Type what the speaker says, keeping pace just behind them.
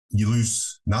you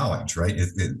lose knowledge, right?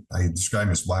 I describe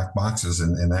them as black boxes,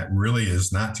 and that really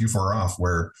is not too far off.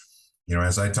 Where,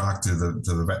 as I talk to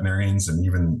the veterinarians and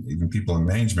even people in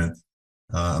management,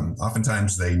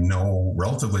 oftentimes they know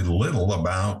relatively little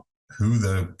about who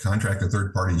the contractor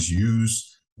third parties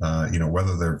use,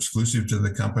 whether they're exclusive to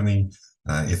the company,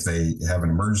 if they have an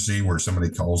emergency where somebody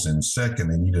calls in sick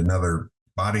and they need another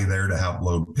body there to help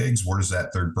load pigs, where does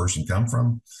that third person come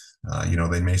from?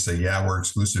 They may say, yeah, we're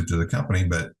exclusive to the company,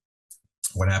 but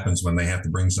what happens when they have to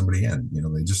bring somebody in?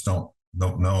 They just don't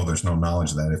know. There's no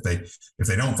knowledge of that. If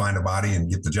they don't find a body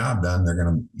and get the job done,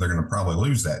 they're gonna probably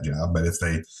lose that job. But if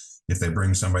they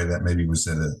bring somebody that maybe was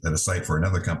at a site for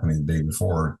another company the day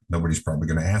before, nobody's probably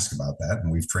going to ask about that,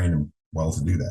 and we've trained them well to do that.